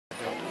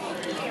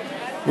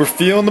We're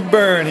feeling the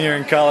burn here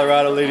in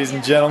Colorado, ladies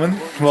and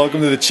gentlemen. Welcome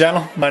to the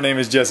channel. My name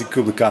is Jesse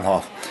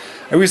Hoff.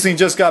 I recently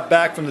just got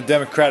back from the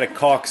Democratic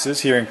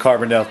Caucuses here in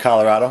Carbondale,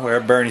 Colorado, where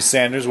Bernie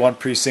Sanders won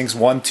precincts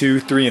 1, 2,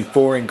 3, and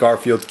 4 in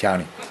Garfield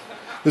County.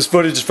 This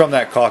footage is from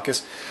that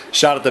caucus,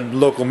 shot at the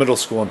local middle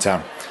school in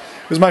town.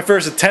 It was my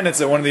first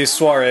attendance at one of these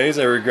soirees,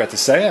 I regret to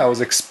say. I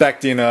was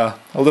expecting a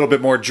little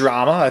bit more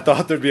drama. I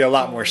thought there'd be a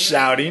lot more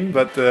shouting,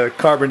 but the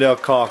Carbondale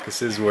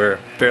caucuses were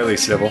fairly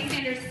civil.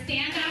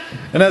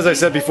 And as I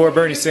said before,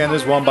 Bernie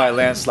Sanders won by a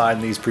landslide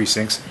in these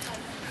precincts.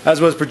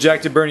 As was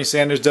projected, Bernie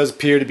Sanders does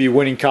appear to be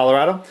winning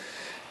Colorado.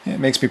 It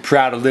makes me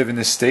proud to live in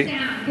this state.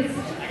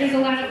 There's a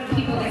lot of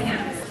people that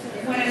count.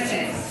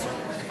 106.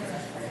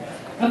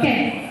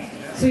 Okay,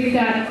 so we've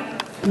got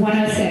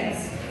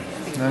 106.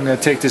 I'm going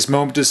to take this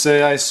moment to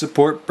say I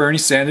support Bernie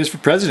Sanders for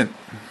president.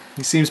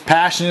 He seems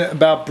passionate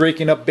about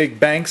breaking up big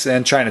banks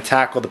and trying to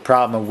tackle the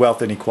problem of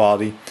wealth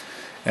inequality.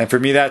 And for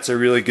me, that's a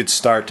really good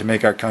start to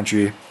make our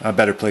country a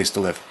better place to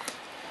live.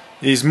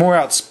 He's more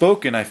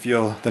outspoken, I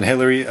feel, than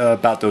Hillary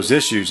about those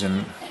issues,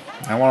 and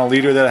I want a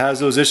leader that has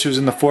those issues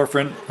in the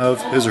forefront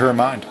of his or her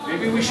mind.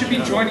 Maybe we should be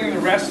joining the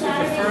rest of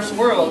the first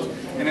world,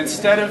 and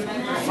instead of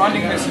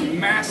funding this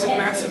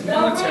massive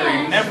military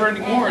and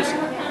never-ending wars,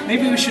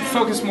 maybe we should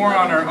focus more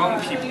on our own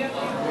people.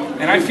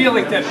 And I feel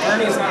like that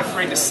Bernie's not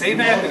afraid to say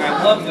that, and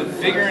I love the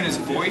vigor in his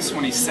voice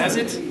when he says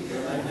it.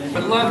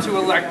 I'd love to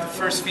elect the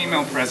first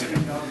female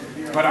president,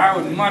 but I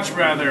would much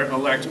rather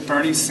elect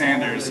Bernie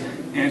Sanders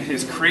and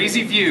his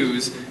crazy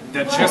views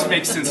that just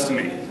make sense to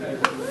me.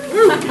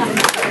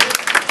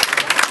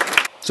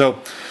 So,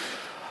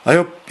 I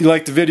hope you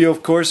liked the video,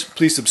 of course.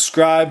 Please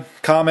subscribe,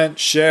 comment,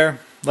 share,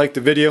 like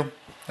the video.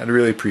 I'd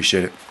really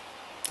appreciate it.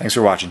 Thanks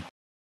for watching.